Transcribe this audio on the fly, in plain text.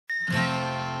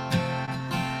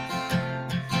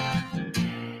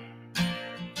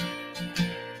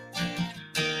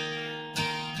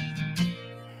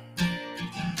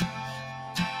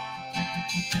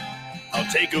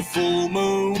Take a full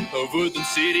moon over them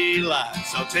city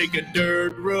lights. I'll take a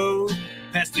dirt road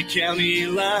past the county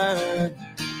line.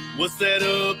 What's that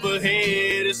up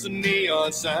ahead? It's a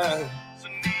neon sign. It's a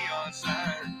neon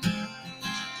sign.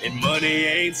 And money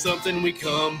ain't something we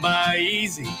come by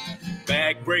easy.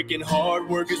 Back-breaking hard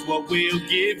work is what we'll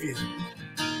give you.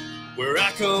 Where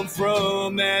I come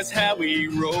from, that's how we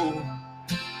roll.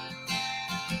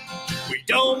 We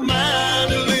don't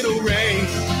mind a little rain,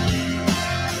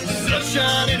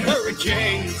 sunshine and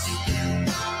hurricanes,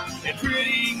 and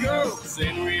pretty girls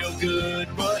and real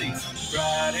good buddies.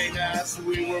 Friday nights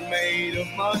we were made of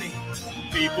money.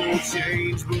 People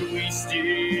change, but we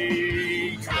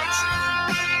stay country.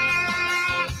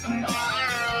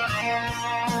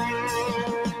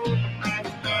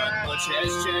 Much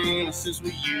has changed since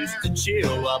we used to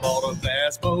chill. I bought a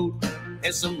bass boat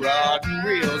and some rod and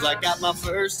reels. I got my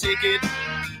first ticket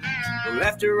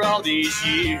after all these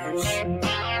years.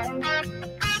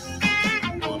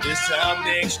 Well, this time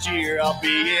next year I'll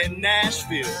be in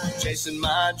Nashville, chasing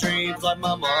my dreams like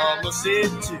my mama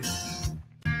said to.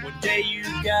 One day you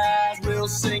guys will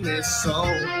sing this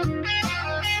song.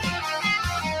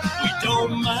 We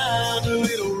don't mind a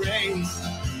little rain,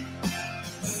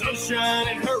 sunshine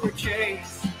and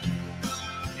hurricanes,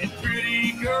 and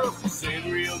pretty girls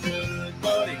and real good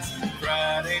buddies.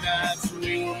 Friday nights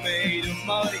we were made of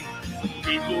money.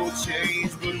 People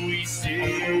change, but we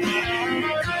stay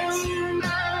country.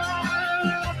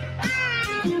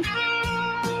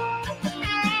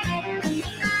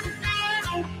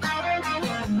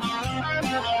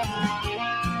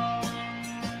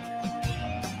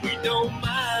 We don't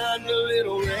mind a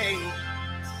little rain,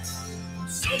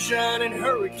 sunshine and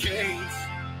hurricanes,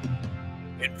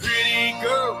 and pretty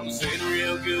girls and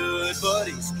real good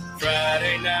buddies.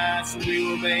 Friday nights we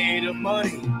were made of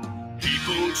money.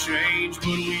 People change, but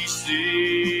we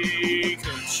stay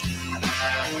country.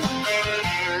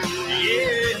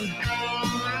 Yeah,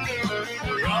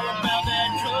 we're all about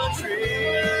that country.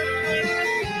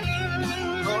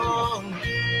 Oh.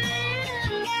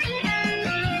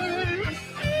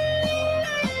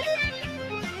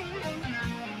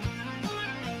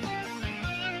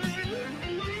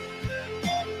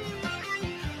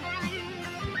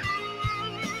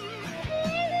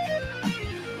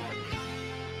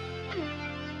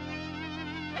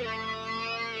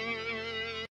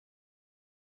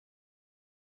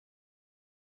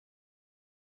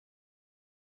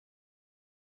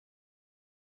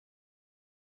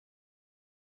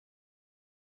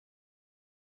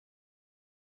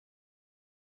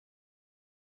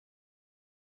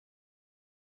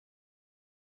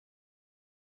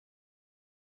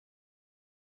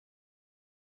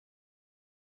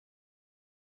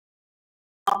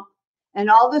 And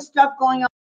all this stuff going on,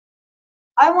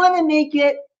 I want to make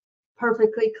it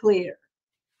perfectly clear.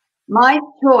 My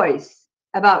choice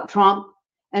about Trump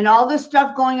and all this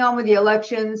stuff going on with the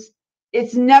elections,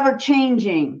 it's never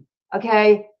changing,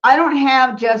 okay? I don't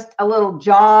have just a little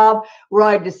job where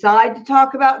I decide to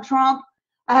talk about Trump.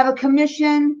 I have a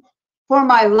commission for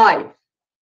my life,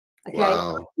 okay?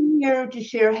 Wow. I'm here to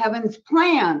share heaven's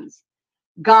plans.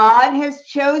 God has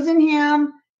chosen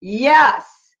him, yes.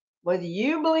 Whether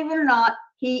you believe it or not,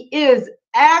 he is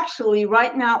actually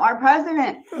right now our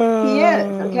president. He is,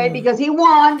 okay, because he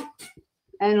won.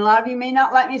 And a lot of you may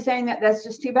not like me saying that. That's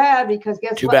just too bad, because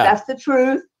guess what? That's the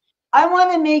truth. I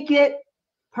want to make it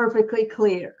perfectly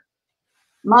clear.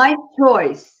 My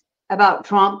choice about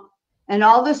Trump and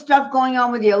all this stuff going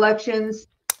on with the elections.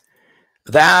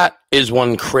 That is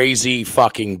one crazy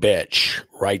fucking bitch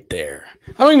right there.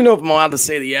 I don't even know if I'm allowed to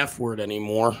say the F word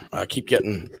anymore. I keep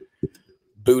getting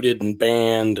booted and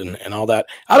banned and all that.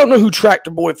 I don't know who Tractor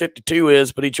Boy 52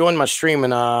 is, but he joined my stream,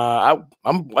 and I'm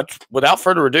without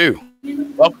further ado,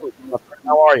 welcome.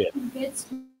 How are you?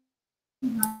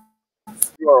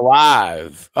 You are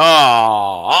live.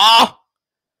 Oh,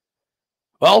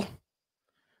 well,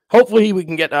 hopefully we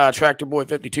can get Tractor Boy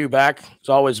 52 back. It's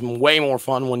always way more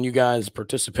fun when you guys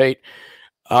participate.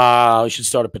 We should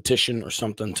start a petition or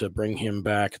something to bring him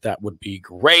back. That would be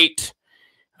great.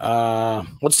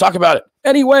 Let's talk about it.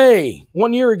 Anyway,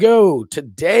 1 year ago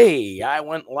today, I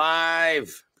went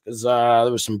live because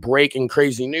there was some breaking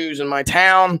crazy news in my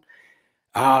town.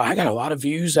 I got a lot of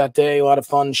views that day, a lot of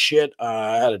fun shit.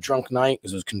 I had a drunk night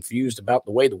because I was confused about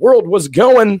the way the world was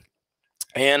going.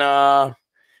 And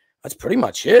that's pretty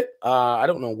much it. I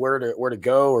don't know where to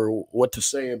go or what to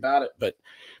say about it, but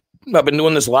I've been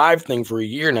doing this live thing for a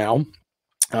year now.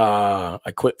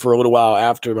 I quit for a little while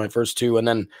after my first two, and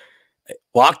then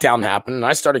lockdown happened, and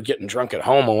I started getting drunk at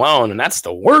home alone, and that's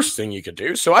the worst thing you could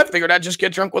do. So I figured I'd just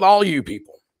get drunk with all you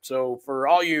people. So for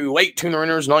all you late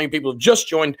tuner-inners and all you people who just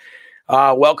joined,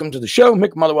 welcome to the show.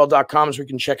 MickMotherwell.com is where you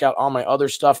can check out all my other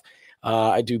stuff.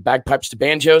 I do Bagpipes to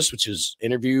Banjos, which is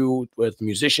interview with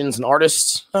musicians and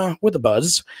artists with a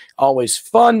buzz. Always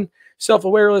fun.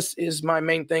 Self-Awareless is my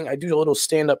main thing. I do a little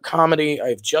stand-up comedy.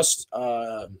 I've just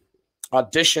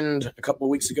auditioned a couple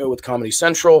of weeks ago with Comedy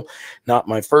Central. Not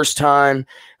my first time.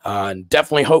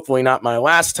 Definitely, hopefully not my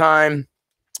last time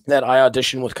that I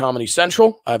auditioned with Comedy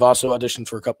Central. I've also auditioned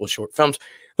for a couple of short films.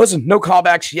 Listen, no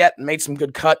callbacks yet. Made some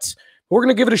good cuts. We're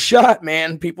going to give it a shot,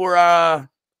 man. People are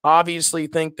obviously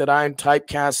think that I'm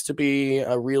typecast to be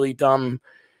a really dumb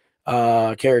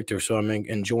character, so I'm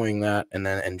enjoying that and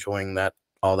then enjoying that,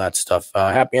 all that stuff.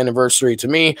 Happy anniversary to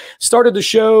me. Started the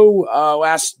show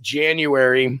last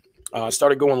January.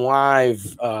 Started going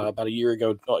live about a year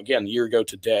ago. Well, again, a year ago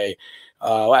today.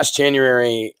 Last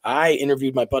January, I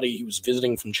interviewed my buddy. He was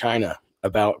visiting from China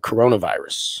about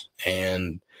coronavirus,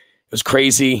 and it was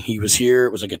crazy. He was here.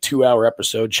 It was like a 2-hour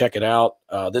episode. Check it out.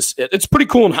 It's pretty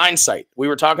cool in hindsight. We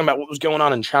were talking about what was going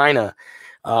on in China,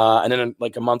 and then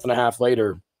like a month and a half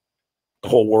later, the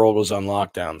whole world was on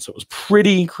lockdown. So it was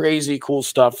pretty crazy, cool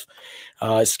stuff.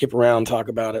 I skip around, talk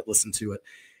about it, listen to it.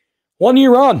 1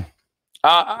 year on.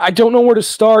 I don't know where to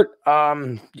start.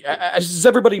 As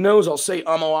everybody knows, I'll say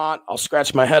a lot. I'll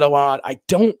scratch my head a lot. I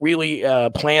don't really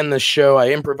plan this show. I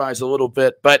improvise a little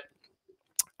bit, but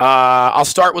I'll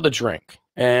start with a drink.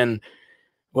 And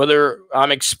whether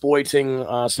I'm exploiting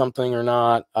something or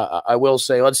not, I will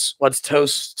say let's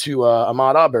toast to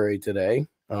Ahmaud Arbery today.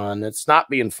 And it's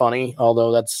not being funny,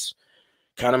 although that's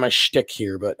kind of my shtick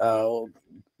here. But,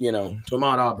 you know, to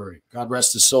Ahmaud Arbery, God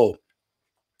rest his soul.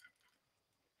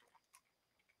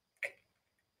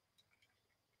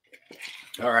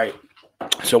 All right,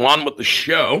 so on with the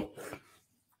show.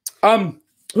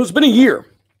 It's been a year,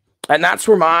 and that's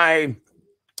where my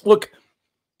look.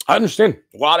 I understand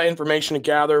a lot of information to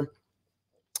gather,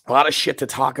 a lot of shit to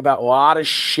talk about, a lot of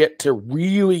shit to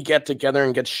really get together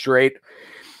and get straight.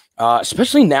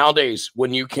 Especially nowadays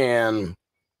when you can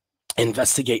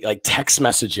investigate like text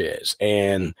messages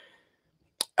and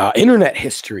internet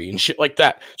history and shit like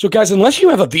that. So, guys, unless you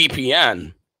have a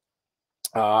VPN.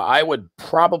 I would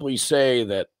probably say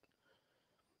that,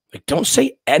 like, don't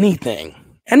say anything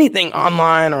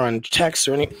online or on text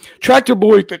or anything. Tractor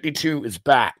Boy 52 is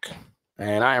back,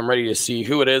 and I am ready to see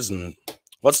who it is, and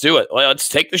let's do it. Let's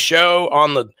take the show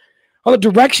on the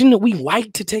direction that we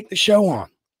like to take the show on.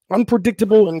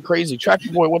 Unpredictable and crazy.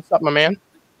 Tractor Boy, what's up, my man?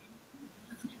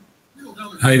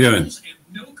 How you doing?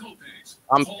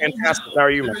 I'm fantastic. How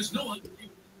are you, man?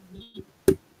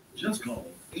 Just call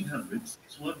 800.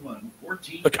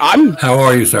 Look, How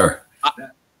are you, sir?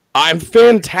 I'm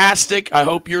fantastic. I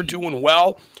hope you're doing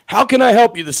well. How can I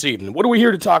help you this evening? What are we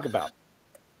here to talk about?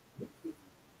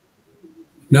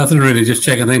 Nothing really, just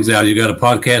checking things out. You got a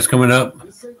podcast coming up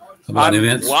about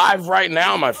events? Live right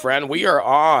now, my friend. We are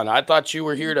on. I thought you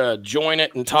were here to join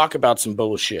it and talk about some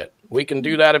bullshit. We can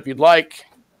do that if you'd like,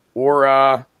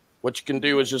 or what you can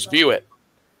do is just view it.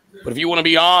 But if you want to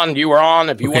be on, you are on.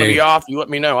 If you want to be off, you let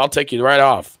me know. I'll take you right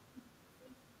off.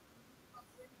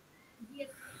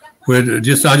 I'll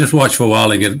just watch for a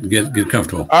while and get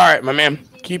comfortable. All right, my man.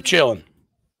 Keep chilling.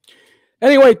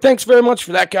 Anyway, thanks very much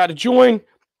for that guy to join.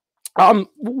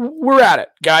 We're at it,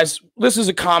 guys. This is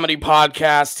a comedy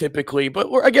podcast typically, but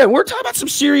we're talking about some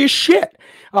serious shit.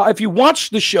 If you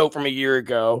watched the show from a year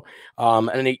ago,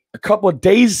 and a couple of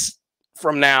days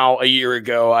from now, a year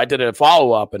ago, I did a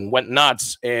follow-up and went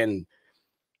nuts, and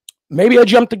maybe I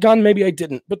jumped the gun, maybe I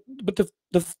didn't. But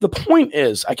the point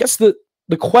is, I guess the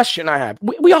question I have,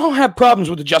 we all have problems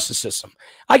with the justice system.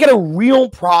 I got a real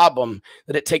problem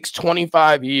that it takes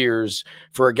 25 years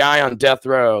for a guy on death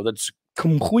row that's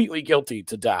completely guilty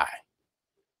to die.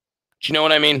 Do you know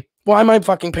what I mean? Why am I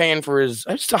fucking paying for his,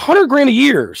 it's $100,000 a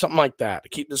year or something like that to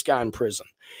keep this guy in prison?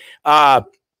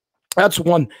 That's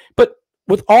one. But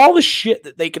with all the shit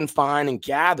that they can find and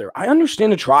gather, I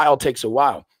understand the trial takes a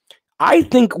while. I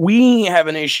think we have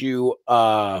an issue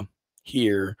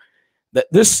here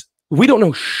that we don't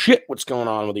know shit what's going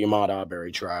on with the Ahmaud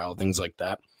Arbery trial, things like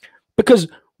that, because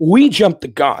we jumped the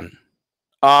gun.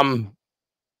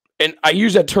 And I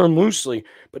use that term loosely,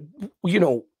 but, you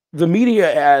know, the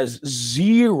media has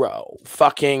zero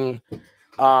fucking,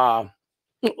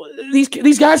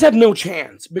 these guys have no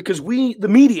chance because the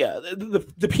media,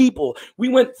 the people, we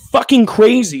went fucking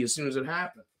crazy as soon as it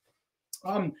happened.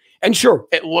 And sure,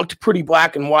 it looked pretty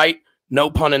black and white, no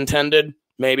pun intended.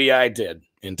 Maybe I did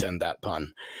intend that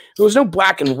pun. There was no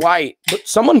black and white, but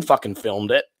someone fucking filmed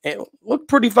it. It looked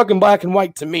pretty fucking black and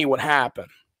white to me what happened.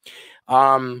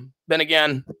 Then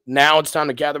again, now it's time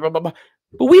to gather, blah, blah, blah.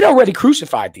 But we'd already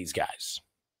crucified these guys.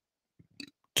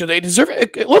 Do they deserve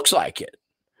it? It looks like it.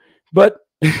 But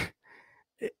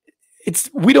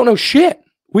we don't know shit.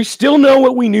 We still know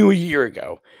what we knew a year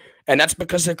ago. And that's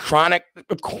because they're chronic.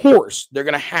 Of course, they're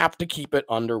going to have to keep it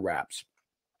under wraps.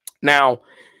 Now,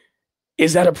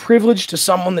 is that a privilege to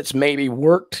someone that's maybe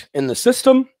worked in the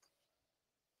system?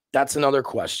 That's another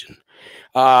question.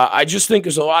 I just think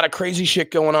there's a lot of crazy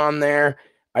shit going on there.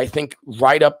 I think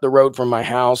right up the road from my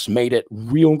house made it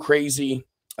real crazy,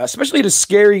 especially at a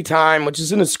scary time, which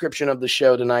is in the description of the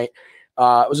show tonight.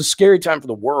 It was a scary time for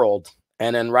the world.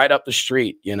 And then right up the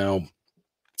street, you know,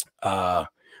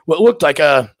 what looked like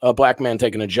a black man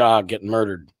taking a jog, getting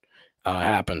murdered,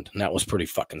 happened. And that was pretty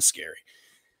fucking scary.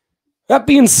 That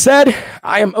being said,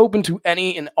 I am open to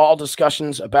any and all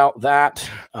discussions about that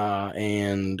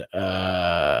and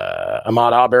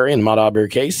Ahmaud Arbery and Ahmaud Arbery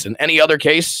case and any other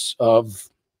case of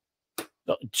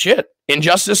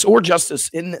injustice or justice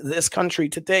in this country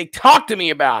today. Talk to me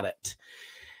about it.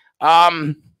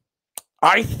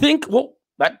 I think, well,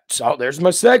 there's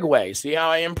my segue. See how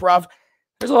I improv?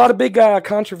 There's a lot of big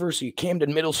controversy at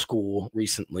Camden Middle School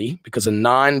recently because a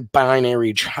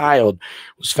non-binary child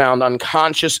was found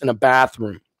unconscious in a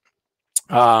bathroom.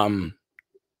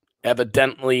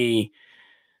 Evidently,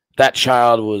 that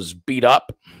child was beat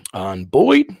up and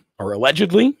bullied, or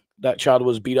allegedly, that child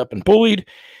was beat up and bullied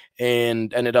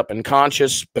and ended up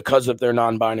unconscious because of their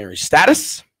non-binary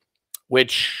status,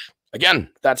 which, again,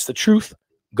 that's the truth.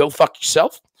 Go fuck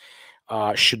yourself.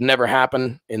 Should never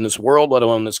happen in this world, let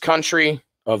alone this country.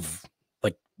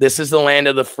 This is the land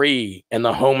of the free and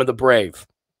the home of the brave.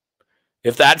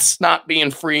 If that's not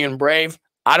being free and brave,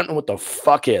 I don't know what the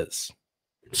fuck is.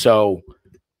 So,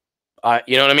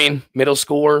 you know what I mean? Middle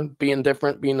schooler, being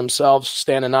different, being themselves,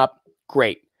 standing up,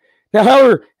 great. Now,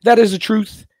 however, that is the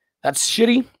truth. That's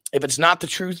shitty. If it's not the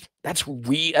truth, that's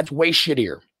way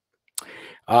shittier.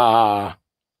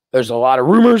 There's a lot of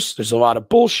rumors. There's a lot of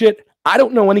bullshit. I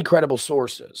don't know any credible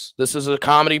sources. This is a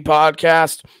comedy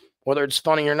podcast. Whether it's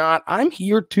funny or not, I'm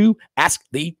here to ask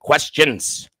the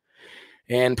questions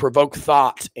and provoke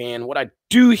thought. And what I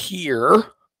do here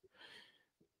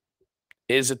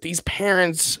is that these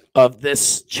parents of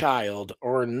this child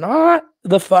are not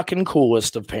the fucking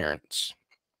coolest of parents.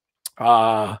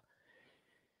 And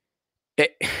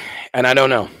I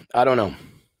don't know.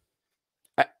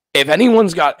 If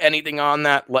anyone's got anything on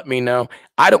that, let me know.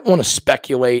 I don't want to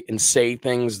speculate and say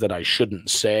things that I shouldn't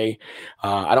say.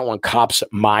 I don't want cops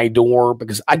at my door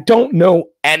because I don't know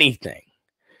anything.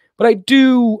 But I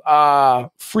do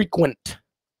frequent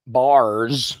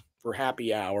bars for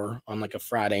happy hour on like a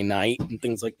Friday night and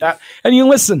things like that. And you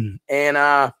listen. And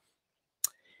I've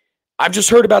just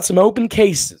heard about some open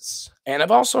cases. And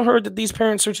I've also heard that these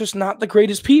parents are just not the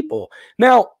greatest people.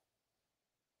 Now,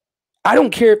 I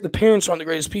don't care if the parents aren't the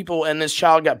greatest people and this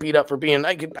child got beat up for being,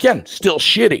 again, still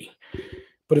shitty.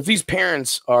 But if these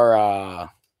parents are,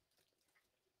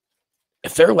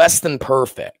 if they're less than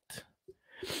perfect,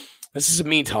 this isn't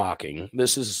me talking.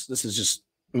 This is just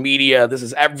media. This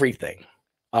is everything.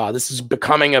 This is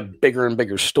becoming a bigger and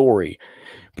bigger story.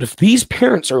 But if these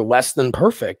parents are less than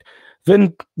perfect,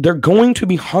 then they're going to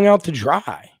be hung out to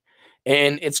dry.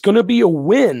 And it's going to be a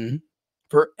win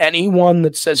for anyone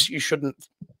that says you shouldn't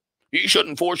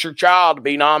force your child to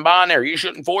be non-binary. You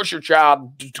shouldn't force your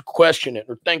child to question it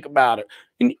or think about it.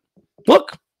 And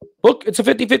look, it's a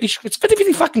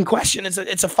 50-50 fucking question.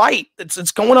 It's a fight.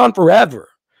 It's going on forever.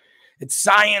 It's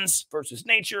science versus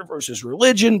nature versus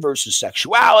religion versus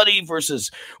sexuality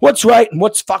versus what's right and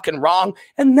what's fucking wrong.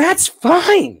 And that's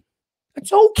fine.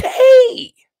 That's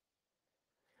okay.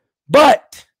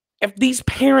 But if these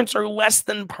parents are less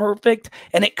than perfect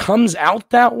and it comes out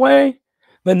that way,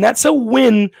 then that's a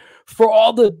win for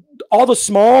all the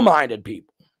small-minded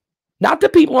people. Not the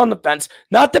people on the fence,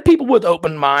 not the people with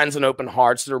open minds and open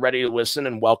hearts that are ready to listen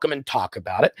and welcome and talk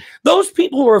about it. Those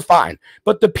people are fine.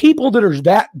 But the people that are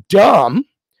that dumb,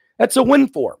 that's a win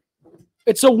for them.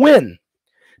 It's a win.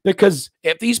 Because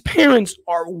if these parents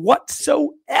are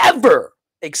whatsoever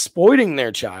exploiting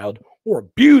their child or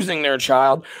abusing their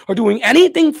child or doing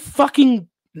anything fucking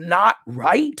not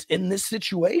right in this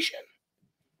situation,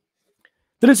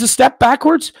 then it's a step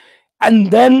backwards.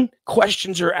 And then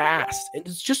questions are asked.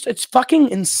 It's fucking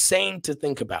insane to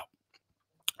think about,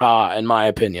 in my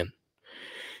opinion.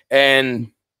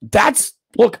 And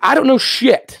look, I don't know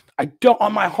shit.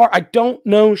 On my heart, I don't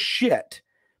know shit.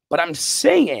 But I'm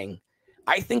saying,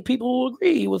 I think people will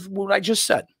agree with what I just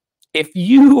said. If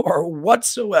you are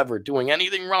whatsoever doing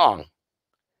anything wrong,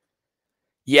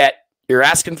 yet you're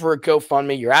asking for a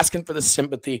GoFundMe, you're asking for the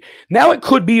sympathy, now it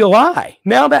could be a lie.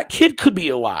 Now that kid could be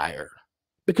a liar.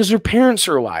 Because their parents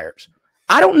are liars.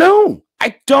 I don't know.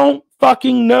 I don't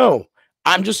fucking know.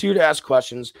 I'm just here to ask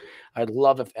questions. I'd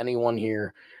love if anyone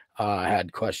here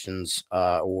had questions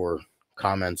or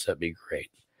comments. That'd be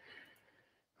great.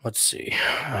 Let's see.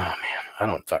 Oh, man. I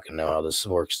don't fucking know how this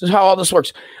works. This is how all this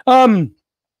works. I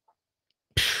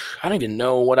don't even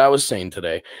know what I was saying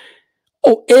today.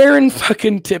 Oh, Aaron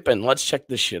fucking Tippin. Let's check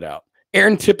this shit out.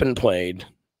 Aaron Tippin played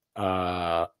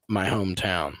my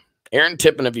hometown. Aaron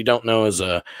Tippin, if you don't know, is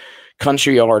a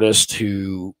country artist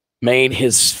who made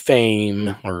his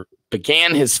fame or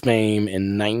began his fame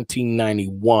in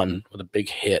 1991 with a big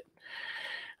hit.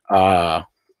 Good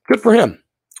for him.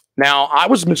 Now, I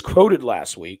was misquoted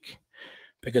last week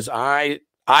because I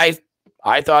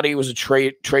thought he was a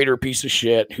traitor piece of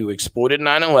shit who exploited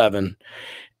 9/11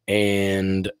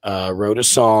 and wrote a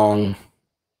song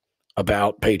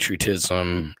about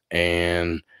patriotism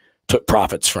and took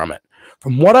profits from it.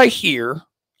 From what I hear,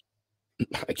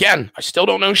 again, I still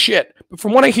don't know shit, but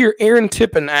from what I hear, Aaron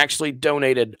Tippin actually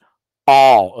donated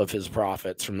all of his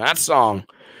profits from that song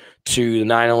to the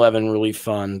 9/11 Relief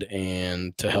Fund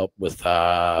and to help with,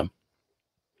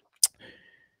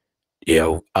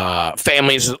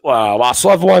 families lost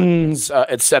loved ones,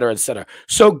 et cetera, et cetera.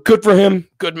 So good for him.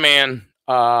 Good man.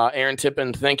 Aaron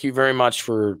Tippin, thank you very much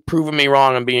for proving me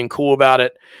wrong and being cool about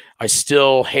it. I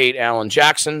still hate Alan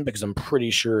Jackson because I'm pretty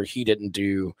sure he didn't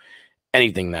do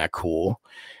anything that cool.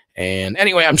 And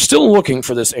anyway, I'm still looking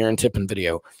for this Aaron Tippin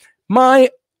video. My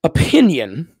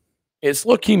opinion is,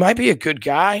 look, he might be a good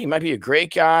guy. He might be a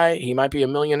great guy. He might be a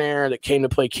millionaire that came to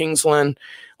play Kingsland.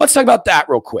 Let's talk about that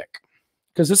real quick.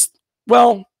 Because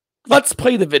let's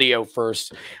play the video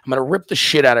first. I'm going to rip the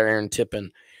shit out of Aaron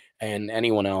Tippin and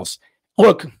anyone else.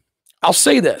 Look, I'll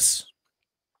say this.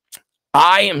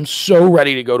 I am so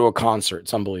ready to go to a concert.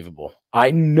 It's unbelievable.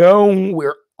 I know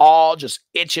we're all just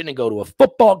itching to go to a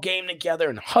football game together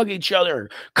and hug each other, or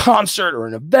concert or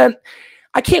an event.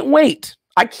 I can't wait.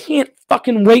 I can't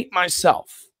fucking wait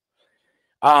myself.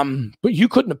 But you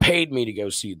couldn't have paid me to go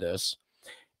see this.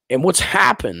 And what's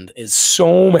happened is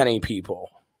so many people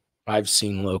I've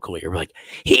seen locally are like,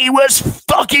 he was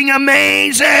fucking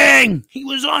amazing. He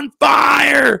was on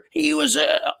fire. He was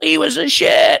a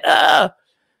shit.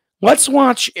 Let's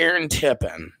watch Aaron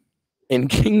Tippin in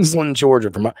Kingsland,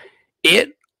 Georgia.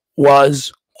 It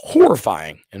was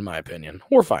horrifying, in my opinion.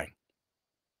 Horrifying.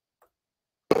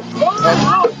 Look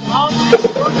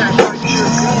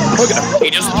at him.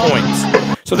 He just points.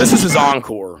 So this is his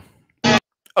encore.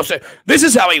 Oh, so this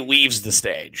is how he leaves the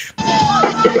stage.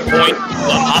 Point.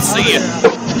 I'll see you.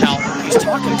 Now, he's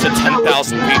talking to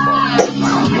 10,000 people.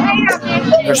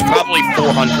 There's probably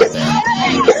 400 there.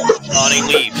 And he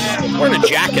leaves. Wearing a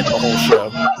jacket the whole show,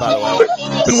 by the way.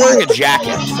 Been wearing a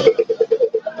jacket.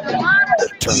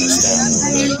 Turn this down a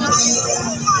little bit.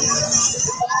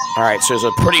 All right, so there's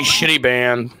a pretty shitty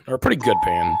band, or a pretty good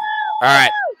band. All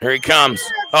right, here he comes.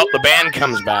 Oh, the band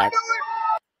comes back.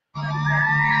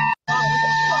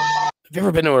 If you've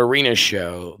ever been to an arena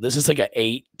show, this is like an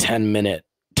 8-10 minute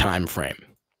time frame.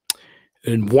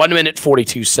 In 1 minute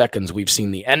 42 seconds, we've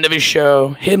seen the end of his show,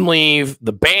 him leave,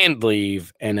 the band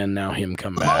leave, and then now him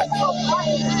come back.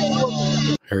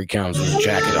 Here he comes with his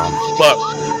jacket on. Look,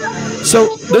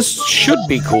 so this should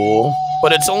be cool,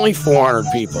 but it's only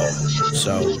 400 people.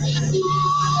 So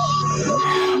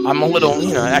I'm a little,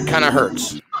 that kind of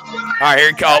hurts. All right, here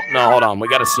he goes. Oh, no, hold on. We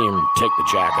got to see him take the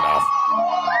jacket off.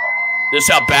 This is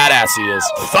how badass he is.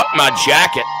 Fuck my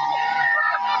jacket.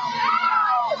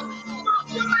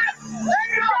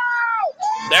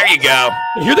 There you go.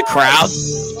 You hear the crowd?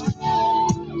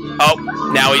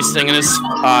 Oh, now he's singing his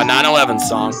 9/11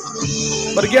 song.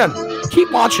 But again,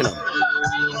 keep watching him.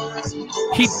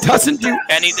 He doesn't do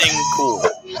anything cool.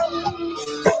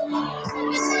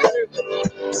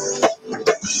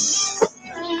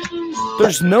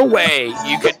 There's no way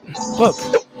you could... Look,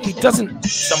 he doesn't...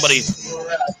 Somebody...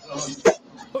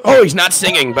 Oh, he's not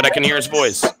singing, but I can hear his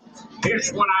voice.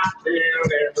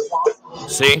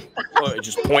 See? Oh,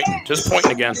 just pointing. Just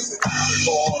pointing again.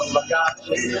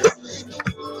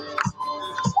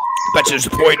 Bet you there's a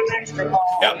point.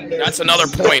 Yep, that's another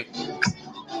point.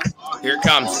 Here it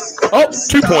comes. Oh,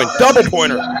 2 point. Double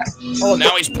pointer. Oh,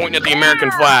 now he's pointing at the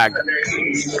American flag.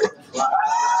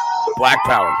 Black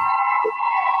power.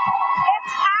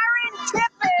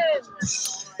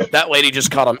 That lady just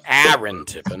called him Aaron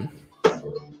Tippin.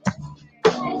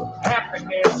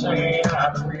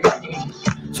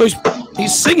 So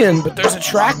he's singing, but there's a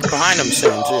track behind him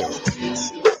singing too.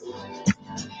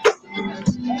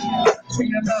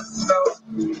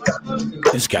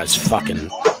 This guy's fucking...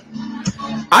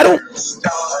 I'm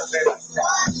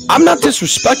not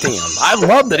disrespecting him. I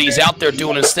love that he's out there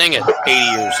doing his thing at 80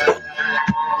 years old.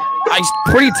 He's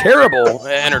pretty terrible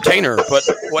entertainer, but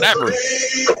whatever.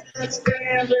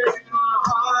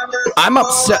 I'm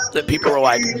upset that people were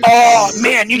like, oh,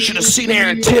 man, you should have seen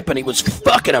Aaron Tippin. He was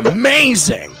fucking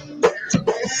amazing.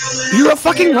 You're a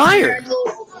fucking liar.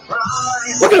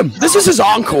 Look at him. This is his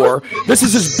encore. This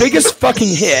is his biggest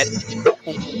fucking hit.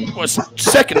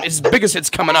 His biggest hit's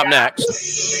coming up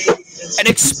next. An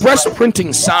express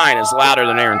printing sign is louder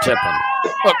than Aaron Tippin.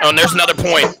 Look, oh, and there's another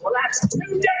point.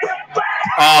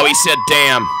 Oh, he said,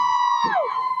 damn.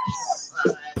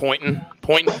 Pointing.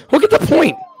 Look at the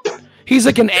point. He's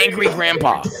like an angry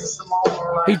grandpa.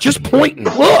 He's just pointing.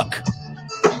 Look.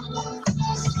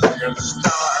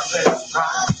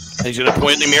 He's going to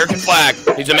point at the American flag. He's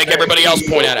going to make everybody else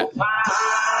point at it.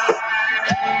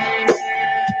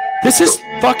 This is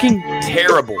fucking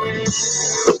terrible.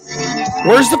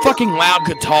 Where's the fucking loud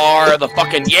guitar? The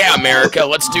fucking, yeah, America,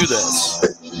 let's do this.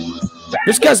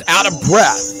 This guy's out of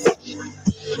breath.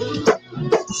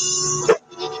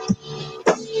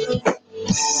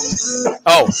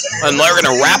 Oh, and they're going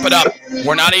to wrap it up.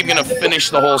 We're not even going to finish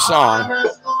the whole song.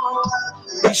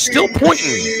 He's still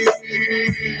pointing.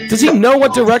 Does he know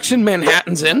what direction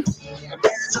Manhattan's in?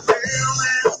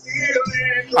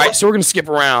 All right, so we're going to skip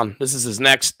around. This is his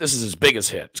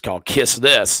biggest hit. It's called Kiss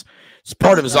This. It's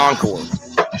part of his encore.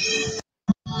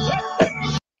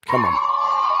 Come on.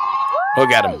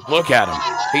 Look at him. Look at him.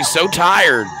 He's so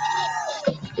tired.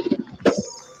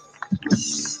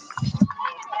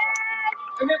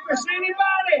 And if there's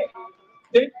anybody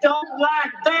that don't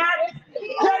like that,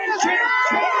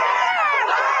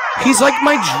 he's like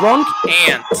my drunk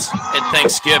aunt at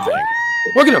Thanksgiving.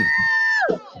 Look at him.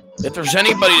 If there's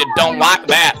anybody that don't like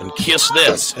that, then Kiss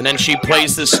This. And then she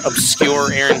plays this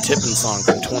obscure Aaron Tippin song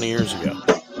from 20 years ago.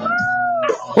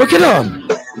 Look at him.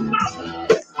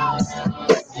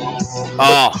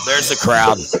 Oh, there's the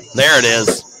crowd. There it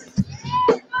is.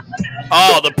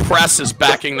 Oh, the press is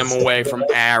backing them away from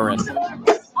Aaron.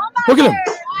 Look at him.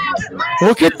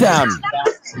 Look at them.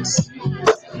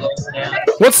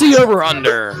 What's the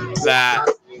over-under that...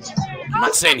 I'm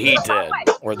not saying he did,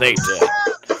 or they did.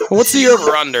 But what's the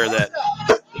over-under that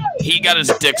he got his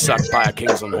dick sucked by a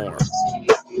Kingsland whore?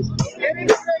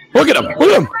 Look at him. Look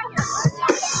at him.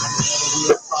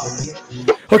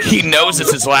 Look, he knows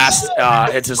it's his last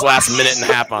minute and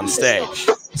a half on stage.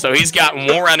 So he's got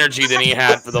more energy than he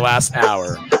had for the last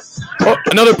hour. Oh,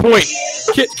 another point.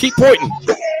 Keep pointing.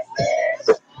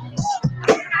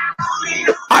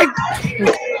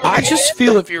 I just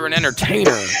feel if you're an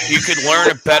entertainer, you could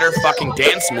learn a better fucking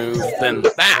dance move than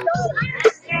that.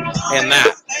 And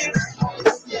that.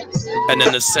 And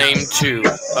then the same two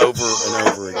over and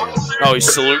over again. Oh,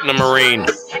 he's saluting a Marine.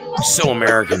 So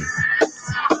American.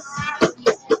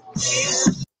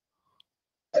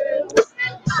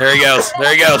 There he goes.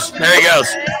 There he goes. There he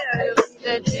goes.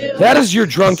 That is your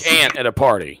drunk aunt at a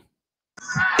party.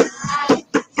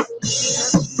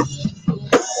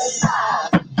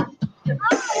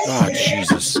 Oh,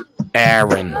 Jesus.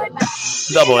 Aaron.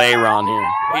 Double Aaron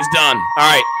here. He's done. All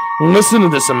right. Listen to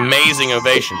this amazing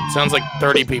ovation. Sounds like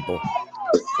 30 people.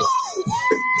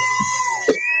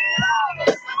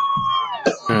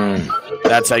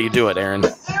 That's how you do it, Aaron.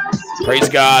 Praise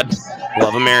God.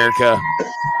 Love America.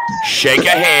 Shake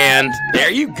a hand.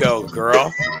 There you go,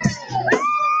 girl.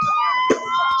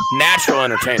 Natural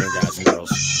entertainer, guys and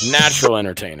girls. Natural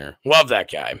entertainer. Love that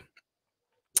guy.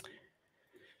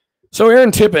 So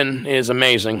Aaron Tippin is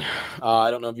amazing.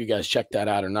 I don't know if you guys checked that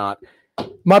out or not.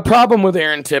 My problem with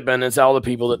Aaron Tippin is all the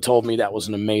people that told me that was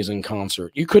an amazing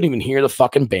concert. You couldn't even hear the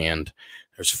fucking band.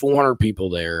 There's 400 people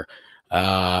there.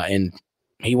 And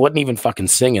he wasn't even fucking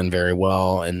singing very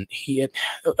well. And it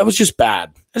was just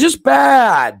bad. It's just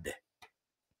bad.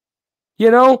 You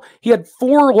know, he had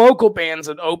 4 local bands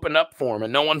that opened up for him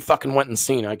and no one fucking went and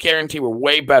seen it. I guarantee we're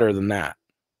way better than that.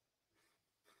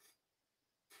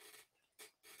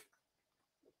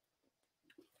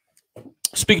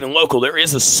 Speaking of local, there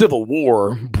is a civil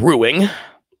war brewing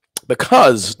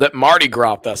because that Mardi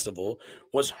Gras festival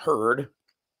was heard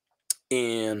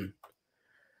in...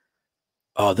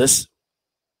 I thought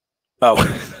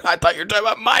you were talking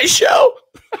about my show.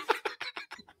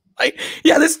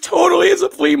 Yeah, this totally is a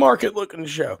flea market looking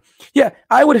show. Yeah,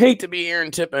 I would hate to be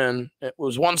Aaron Tippin. It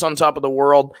was once on top of the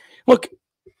world. Look,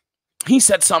 he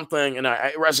said something, and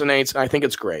it resonates, and I think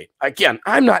it's great. Again,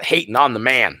 I'm not hating on the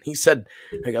man. He said,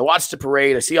 I watched the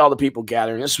parade. I see all the people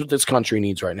gathering. This is what this country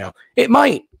needs right now. It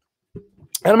might. And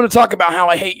I'm going to talk about how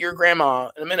I hate your grandma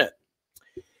in a minute.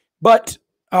 But,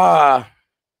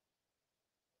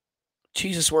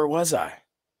 Jesus, where was I?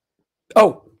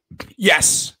 Oh,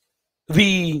 yes.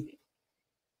 The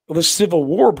Civil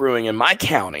War brewing in my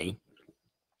county.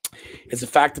 is the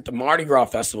fact that the Mardi Gras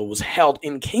Festival was held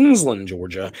in Kingsland,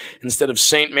 Georgia, instead of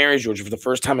St. Mary's, Georgia, for the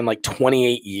first time in like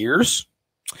 28 years.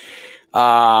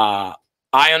 I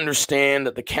understand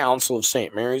that the Council of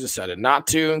St. Mary's decided not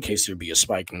to, in case there'd be a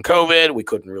spike in COVID. We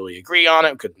couldn't really agree on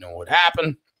it. We couldn't know what would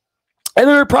happen. And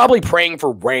they're probably praying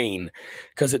for rain,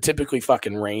 because it typically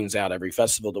fucking rains out every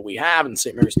festival that we have in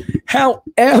St. Mary's.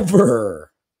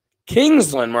 However,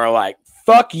 Kingsland were like,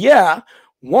 fuck yeah.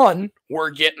 One,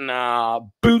 we're getting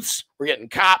boots, we're getting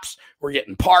cops, we're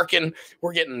getting parking,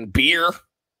 we're getting beer.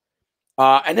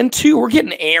 And then two, we're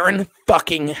getting Aaron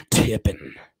fucking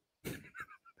Tippin.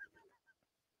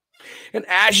 And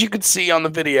as you can see on the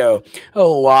video, a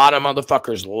lot of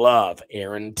motherfuckers love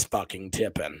Aaron fucking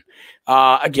Tippin.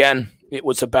 Again, it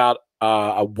was about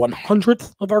a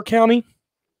 100th of our county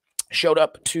showed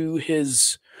up to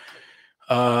his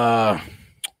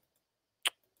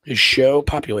show.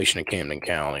 Population of Camden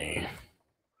County.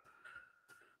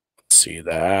 Let's see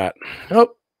that.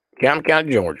 Oh, Camden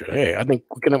County, Georgia. Hey, I think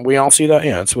we all see that.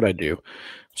 Yeah, that's what I do.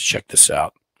 Let's check this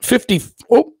out.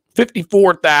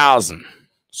 54,000.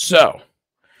 So,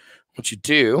 what you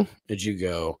do is you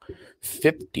go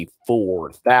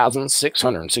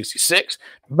 54,666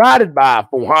 divided by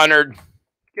 400,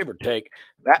 give or take.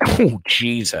 That, oh,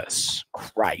 Jesus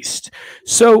Christ.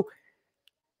 So,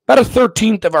 about a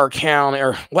 13th of our county,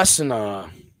 or less than 1%.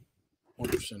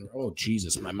 Oh,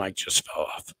 Jesus, my mic just fell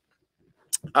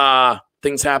off.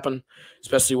 Things happen,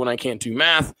 especially when I can't do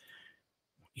math. What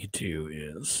you do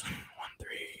is 1, 3,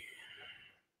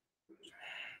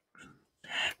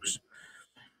 6,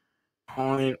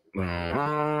 point.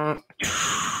 Yeah,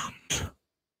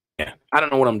 I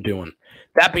don't know what I'm doing.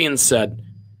 That being said,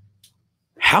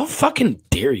 how fucking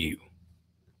dare you?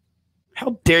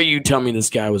 How dare you tell me this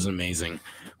guy was amazing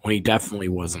when he definitely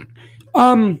wasn't?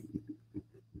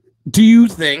 Do you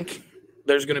think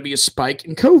there's going to be a spike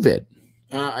in COVID?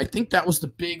 I think that was the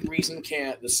big reason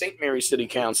the St. Mary City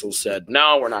Council said,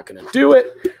 no, we're not going to do it.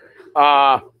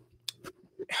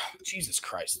 Jesus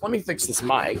Christ. Let me fix this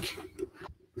mic.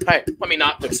 Hey, let me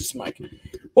not fix this mic.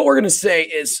 What we're going to say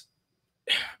is,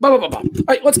 blah, blah, blah, blah. All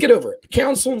right, let's get over it. The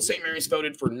council in St. Mary's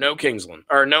voted for no Kingsland,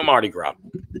 or no Mardi Gras.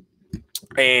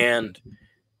 And,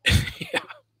 yeah,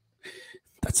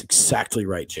 that's exactly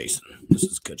right, Jason. This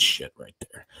is good shit right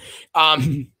there.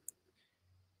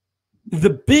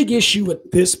 The big issue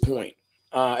at this point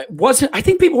wasn't, I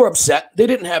think people were upset. They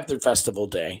didn't have their festival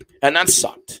day, and that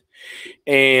sucked.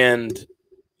 And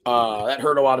that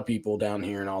hurt a lot of people down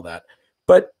here and all that.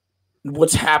 But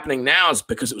what's happening now is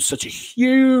because it was such a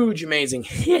huge, amazing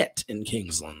hit in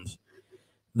Kingsland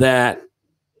that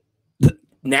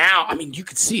now, I mean, you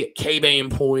could see it. K-Bay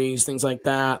employees, things like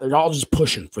that, they're all just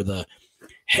pushing for the,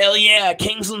 hell yeah,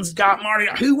 Kingsland's got Mardi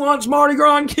Gras. Who wants Mardi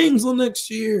Gras in Kingsland next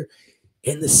year?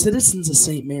 And the citizens of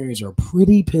St. Mary's are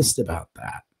pretty pissed about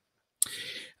that.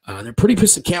 They're pretty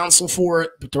pissed at council for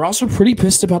it, but they're also pretty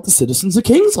pissed about the citizens of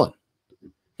Kingsland.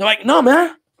 They're like, no,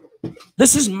 man,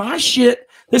 this is my shit.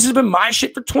 This has been my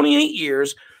shit for 28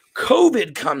 years.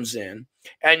 COVID comes in,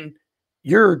 and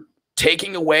you're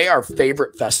taking away our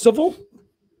favorite festival.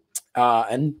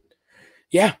 And,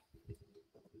 yeah,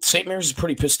 St. Mary's is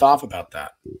pretty pissed off about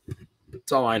that.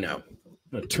 That's all I know. I'm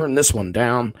going to turn this one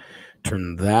down,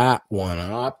 turn that one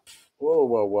up. Whoa,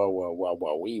 whoa, whoa, whoa, whoa,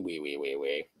 whoa.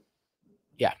 Wee.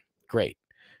 Yeah, great.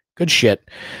 Good shit.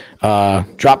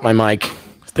 Drop my mic.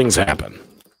 Things happen.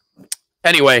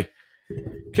 Anyway,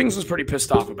 Kings was pretty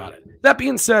pissed off about it. That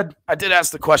being said, I did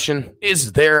ask the question,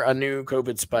 is there a new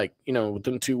COVID spike? You know,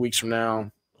 within 2 weeks from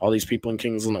now, all these people in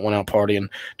Kingsland that went out partying,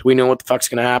 do we know what the fuck's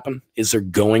going to happen? Is there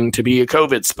going to be a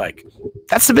COVID spike?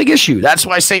 That's the big issue. That's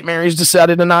why St. Mary's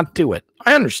decided to not do it.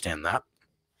 I understand that.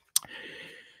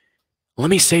 Let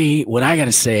me say what I got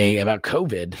to say about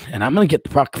COVID, and I'm going to get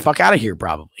the fuck out of here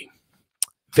probably.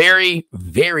 Very,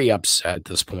 very upset at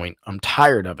this point. I'm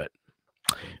tired of it.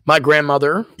 My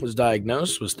grandmother was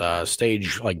diagnosed with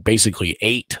stage, like, basically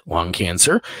 8 lung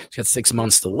cancer. She's got 6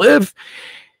 months to live,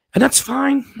 and that's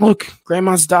fine. Look,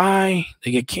 grandmas die,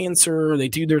 they get cancer, they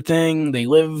do their thing, they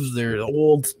live, they're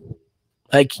old.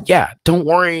 Like, yeah, don't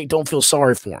worry, don't feel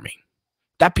sorry for me.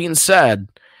 That being said,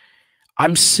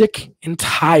 I'm sick and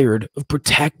tired of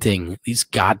protecting these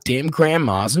goddamn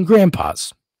grandmas and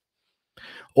grandpas.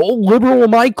 Old liberal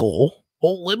Michael,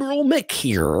 old liberal Mick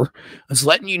here is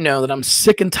letting you know that I'm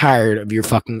sick and tired of your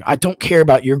fucking, I don't care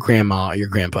about your grandma or your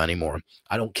grandpa anymore.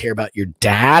 I don't care about your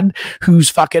dad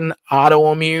who's fucking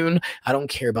autoimmune. I don't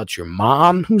care about your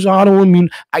mom who's autoimmune.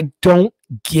 I don't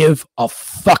give a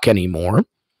fuck anymore.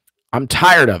 I'm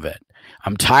tired of it.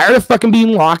 I'm tired of fucking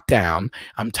being locked down.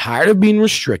 I'm tired of being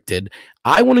restricted.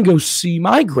 I want to go see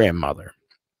my grandmother,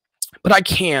 but I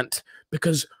can't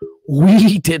because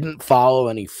we didn't follow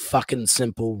any fucking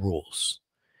simple rules.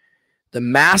 The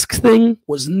mask thing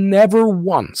was never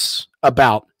once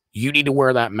about you need to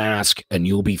wear that mask and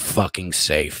you'll be fucking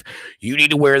safe. You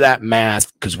need to wear that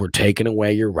mask because we're taking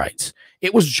away your rights.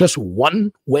 It was just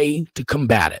one way to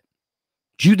combat it.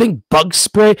 Do you think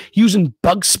using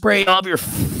bug spray off your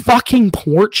fucking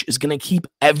porch is going to keep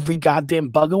every goddamn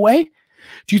bug away?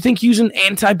 Do you think using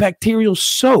antibacterial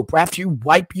soap after you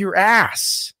wipe your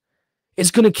ass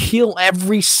is going to kill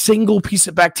every single piece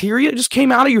of bacteria that just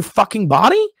came out of your fucking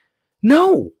body?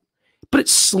 No. But it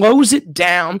slows it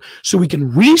down so we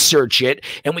can research it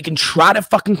and we can try to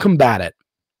fucking combat it.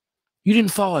 You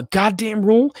didn't follow a goddamn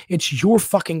rule. It's your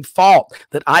fucking fault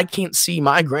that I can't see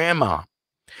my grandma.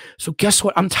 So guess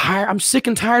what? I'm tired. I'm sick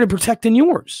and tired of protecting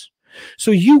yours.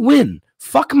 So you win.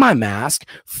 Fuck my mask.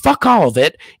 Fuck all of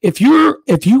it. If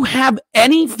you have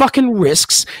any fucking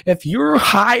risks, if you're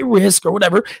high risk or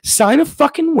whatever, sign a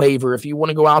fucking waiver if you want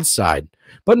to go outside.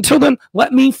 But until then,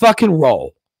 let me fucking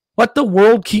roll. Let the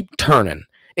world keep turning.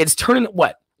 It's turning at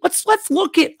what? Let's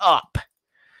look it up.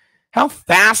 How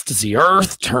fast does the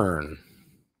earth turn?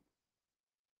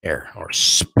 Or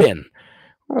spin?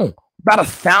 Oh, about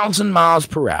 1,000 miles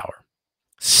per hour.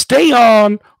 Stay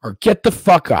on or get the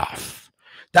fuck off.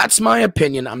 That's my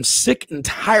opinion. I'm sick and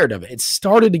tired of it. It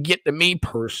started to get to me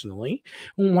personally.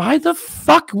 Why the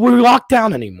fuck were we locked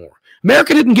down anymore?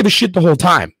 America didn't give a shit the whole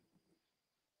time.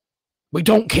 We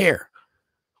don't care.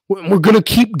 We're going to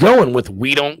keep going with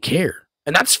we don't care.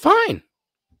 And that's fine.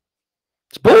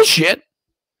 It's bullshit.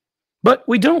 But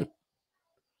we don't.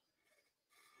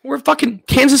 We're fucking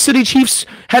Kansas City Chiefs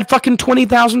had fucking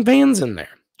 20,000 fans in there.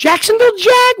 Jacksonville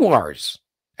Jaguars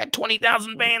had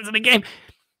 20,000 fans in a game.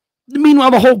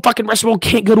 Meanwhile, the whole fucking rest of the world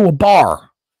can't go to a bar.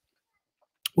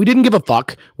 We didn't give a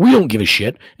fuck. We don't give a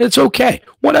shit. It's okay.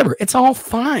 Whatever. It's all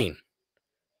fine.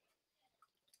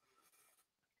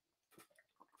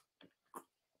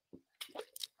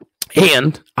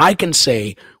 And I can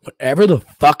say whatever the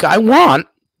fuck I want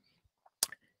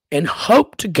and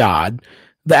hope to God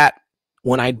that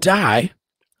when I die,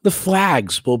 the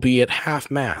flags will be at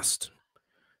half-mast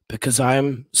because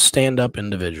I'm a stand-up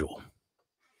individual.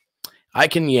 I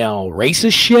can yell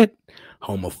racist shit,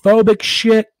 homophobic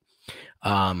shit,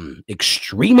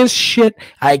 extremist shit.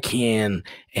 I can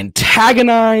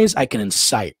antagonize. I can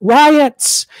incite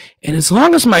riots. And as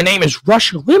long as my name is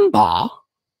Rush Limbaugh,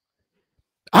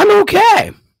 I'm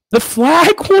okay. The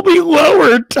flag will be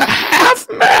lowered to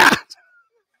half-mast.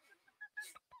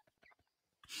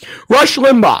 Rush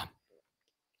Limbaugh.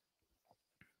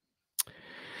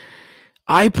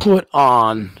 I put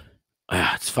on...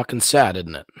 it's fucking sad,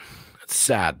 isn't it? It's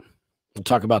sad. We'll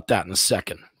talk about that in a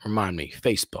second. Remind me.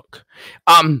 Facebook.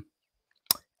 I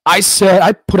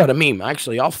put out a meme.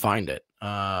 Actually, I'll find it.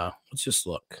 Let's just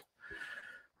look.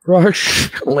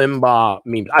 Rush Limbaugh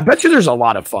meme. I bet you there's a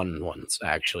lot of fun ones,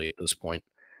 actually, at this point.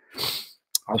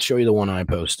 I'll show you the one I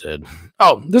posted.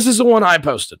 Oh, this is the one I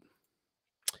posted.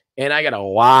 And I got a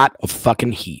lot of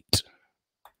fucking heat.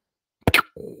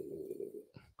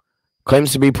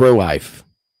 Claims to be pro-life.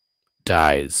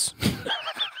 Dies.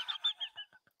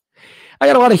 I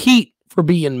got a lot of heat for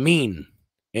being mean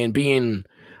and being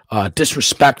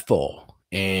disrespectful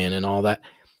and all that.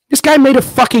 This guy made a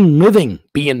fucking living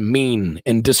being mean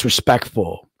and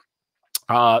disrespectful.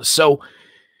 So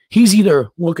he's either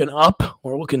looking up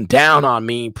or looking down on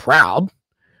me proud.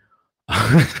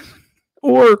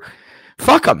 Or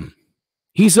fuck him.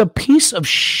 He's a piece of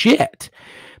shit.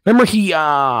 Remember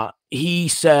he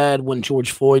said when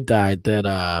George Floyd died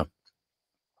that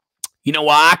you know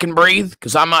why I can breathe?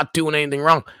 Because I'm not doing anything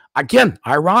wrong. Again,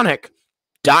 ironic.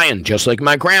 Dying just like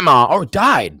my grandma, or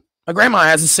died. My grandma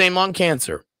has the same lung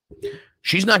cancer.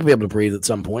 She's not going to be able to breathe at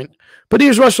some point. But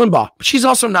here's Rush Limbaugh. She's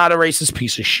also not a racist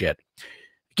piece of shit.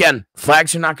 Again,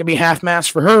 flags are not going to be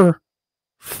half-mast for her.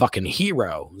 Fucking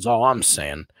hero is all I'm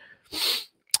saying.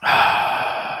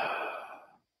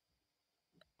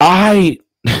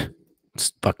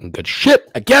 It's fucking good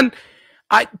shit. Again,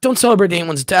 I don't celebrate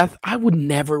anyone's death. I would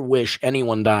never wish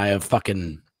anyone die of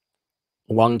fucking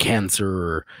lung cancer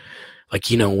or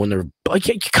when they're like,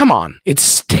 come on.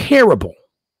 It's terrible.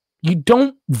 You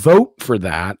don't vote for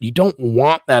that. You don't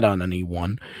want that on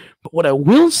anyone. But what I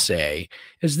will say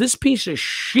is this piece of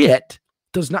shit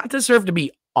does not deserve to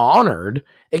be honored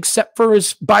except for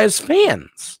by his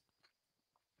fans.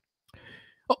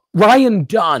 Ryan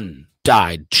Dunn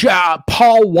died.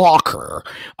 Paul Walker.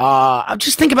 I'm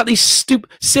just thinking about these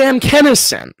stupid... Sam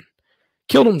Kinison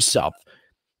killed himself.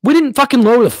 We didn't fucking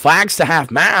lower the flags to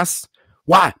half-mast.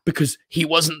 Why? Because he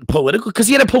wasn't political? Because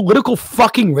he had a political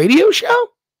fucking radio show?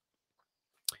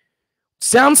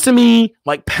 Sounds to me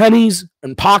like pennies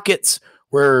and pockets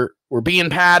were being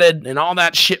padded and all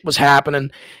that shit was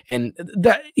happening. And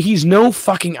that he's no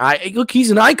fucking look,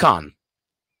 he's an icon.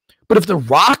 But if The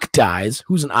Rock dies,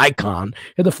 who's an icon,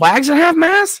 are the flags at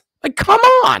half-mast? Like, come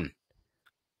on.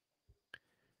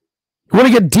 You want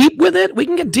to get deep with it? We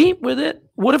can get deep with it.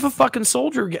 What if a fucking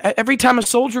soldier, every time a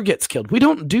soldier gets killed, we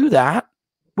don't do that.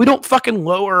 We don't fucking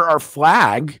lower our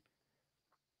flag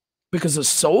because a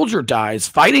soldier dies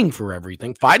fighting for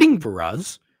everything, fighting for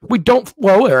us. We don't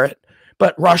lower it.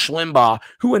 But Rush Limbaugh,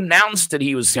 who announced that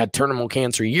he had terminal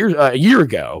cancer a year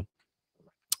ago,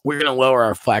 we're going to lower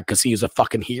our flag because he is a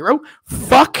fucking hero?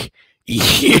 Fuck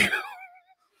you.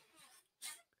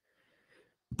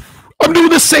 I'm doing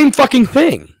the same fucking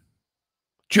thing.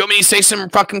 Do you want me to say some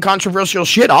fucking controversial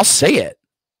shit? I'll say it.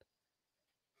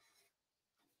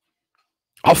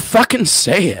 I'll fucking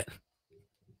say it.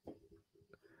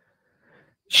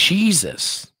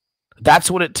 Jesus. That's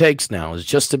what it takes now, is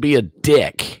just to be a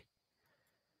dick.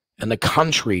 And the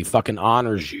country fucking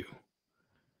honors you.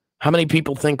 How many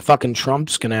people think fucking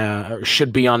Trump's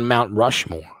should be on Mount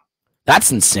Rushmore?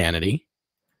 That's insanity.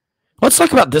 Let's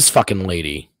talk about this fucking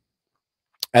lady.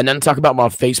 And then talk about my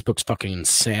Facebook's fucking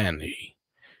insanity.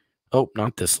 Oh,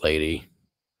 not this lady.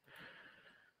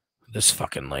 This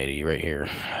fucking lady right here.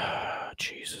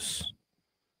 Jesus.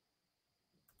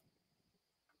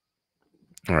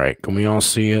 All right, can we all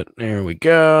see it? There we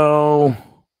go.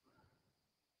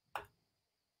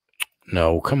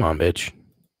 No, come on, bitch.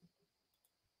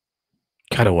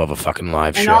 Gotta love a fucking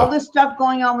live show. And all this stuff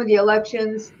going on with the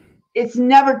elections, it's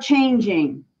never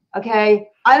changing. Okay,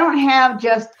 I don't have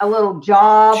just a little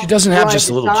job. She doesn't have just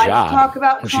a little job. Talk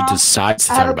about Trump. She decides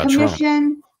to talk about Trump. I have a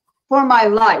commission for my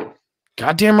life.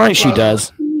 Goddamn right she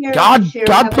does. God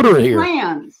put her here.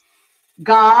 Plans.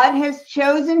 God has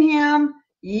chosen him.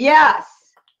 Yes,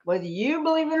 whether you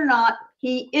believe it or not,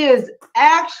 he is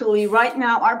actually right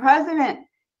now our president.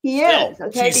 He is.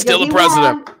 Okay, he's still the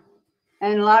president.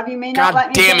 And a lot of you may not like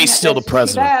me. God damn, he's still the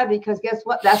president. Bad because guess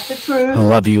what? That's the truth. I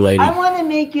love you, lady. I want to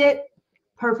make it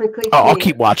perfectly clear. Oh, I'll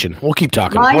keep watching. We'll keep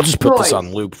talking. We'll just put this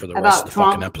on loop for the rest of the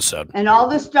fucking episode. And all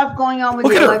this stuff going on with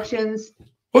the elections.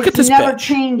 Look at this never bitch.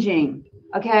 Changing.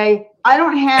 Okay, I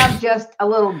don't have just a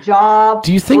little job.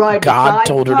 Do you think God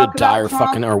told her to die or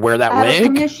fucking or wear that wig?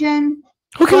 Commission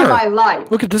Look at her. My life.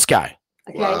 Look at this guy.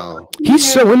 Okay. Wow.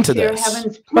 He's so into this.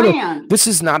 This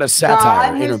is not a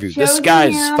satire interview. This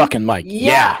guy's fucking like,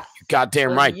 yeah, you're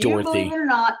goddamn right, Dorothy. Believe it or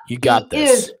not, you got this.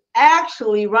 He is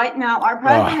actually right now our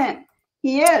president.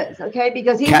 He is, okay,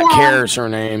 because he Cat won. Care's her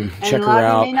name. Check her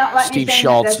out. Steve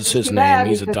Schultz is his name.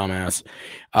 He's a dumbass.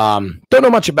 Don't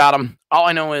know much about him. All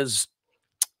I know is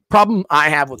problem I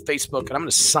have with Facebook, and I'm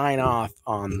going to sign off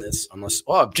on this unless,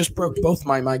 I just broke both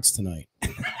my mics tonight.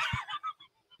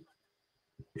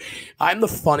 I'm the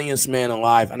funniest man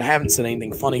alive, and I haven't said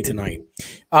anything funny tonight.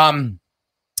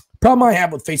 Problem I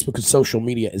have with Facebook and social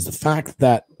media is the fact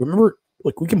that, remember,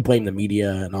 like, we can blame the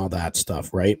media and all that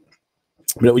stuff, right?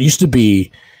 But it used to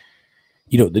be,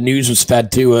 the news was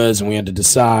fed to us, and we had to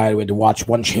decide, we had to watch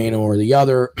one channel or the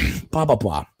other, blah, blah,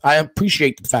 blah. I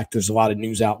appreciate the fact there's a lot of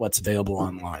news outlets available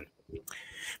online.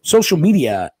 Social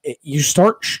media,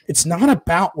 it's not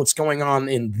about what's going on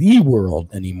in the world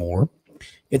anymore.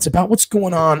 It's about what's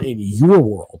going on in your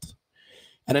world.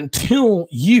 And until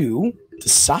you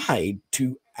decide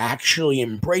to actually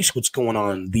embrace what's going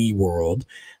on in the world,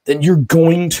 then you're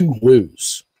going to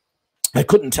lose. I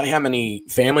couldn't tell you how many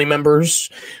family members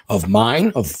of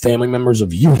mine, of family members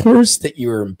of yours that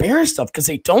you're embarrassed of because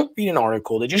they don't read an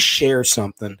article. They just share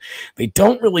something. They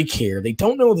don't really care. They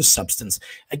don't know the substance.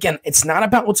 Again, it's not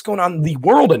about what's going on in the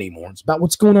world anymore. It's about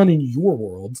what's going on in your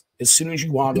world as soon as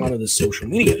you log onto the social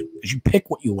media. Because you pick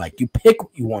what you like. You pick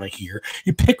what you want to hear.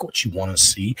 You pick what you want to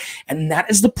see. And that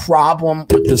is the problem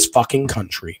with this fucking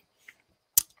country.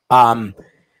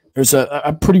 There's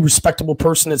a pretty respectable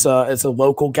person. It's a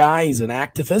local guy. He's an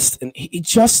activist, and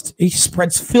he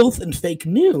spreads filth and fake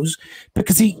news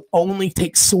because he only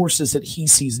takes sources that he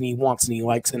sees and he wants and he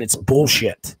likes, and it's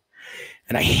bullshit.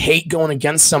 And I hate going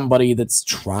against somebody that's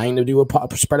trying to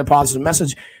spread a positive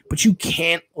message, but you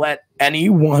can't let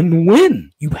anyone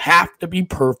win. You have to be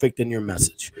perfect in your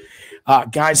message.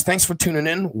 Guys, thanks for tuning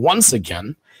in once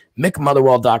again.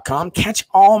 MickMotherwell.com. Catch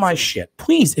all my shit.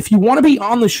 Please, if you want to be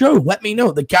on the show, let me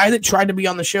know. The guy that tried to be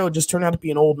on the show just turned out to be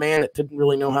an old man that didn't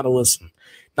really know how to listen.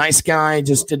 Nice guy,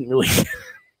 just didn't really.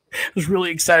 Was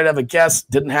really excited to have a guest.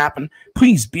 Didn't happen.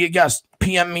 Please be a guest.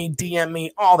 PM me, DM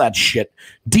me, all that shit.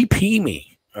 DP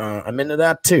me. I'm into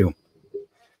that too.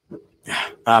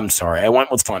 I'm sorry. I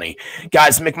went with funny.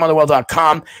 Guys,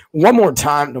 MickMotherwell.com. One more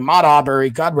time to Ahmaud Arbery.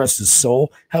 God rest his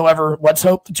soul. However, let's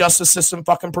hope the justice system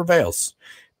fucking prevails.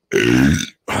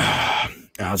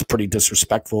 That was pretty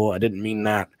disrespectful. I didn't mean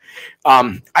that.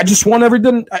 I just want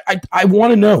everything. I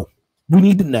want to know. We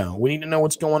need to know. We need to know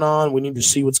what's going on. We need to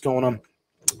see what's going on.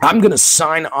 I'm going to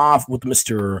sign off with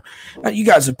Mr. You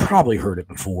guys have probably heard it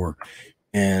before,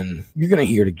 and you're going to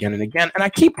hear it again and again. And I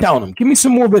keep telling them, give me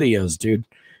some more videos, dude.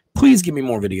 Please give me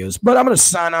more videos. But I'm going to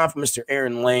sign off with Mr.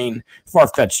 Aaron Lane,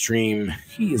 Far-Fetched Dream.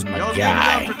 He is my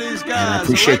guy. And I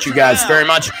appreciate you guys very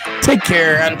much. Take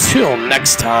care. Until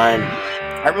next time.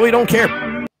 I really don't care.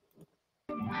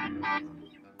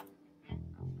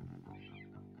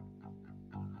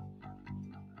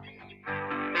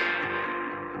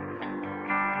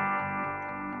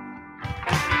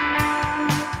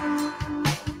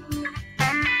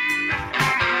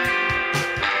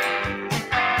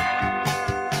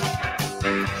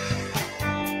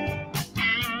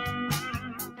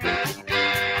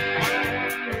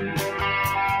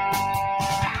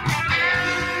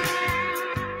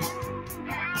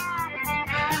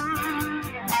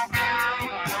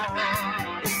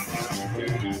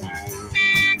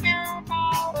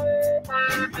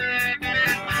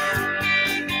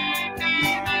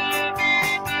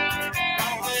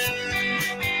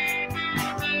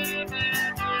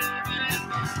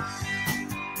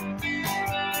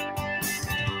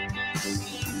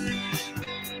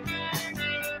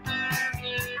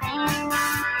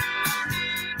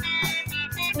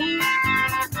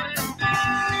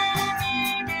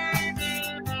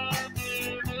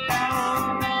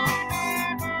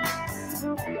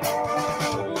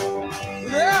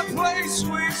 That place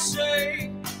we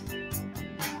say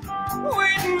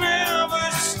we'd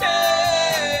never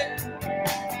stay.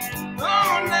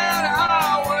 On that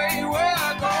highway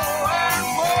we're going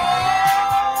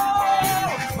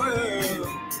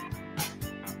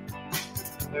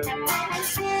for.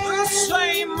 The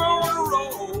same old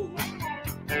road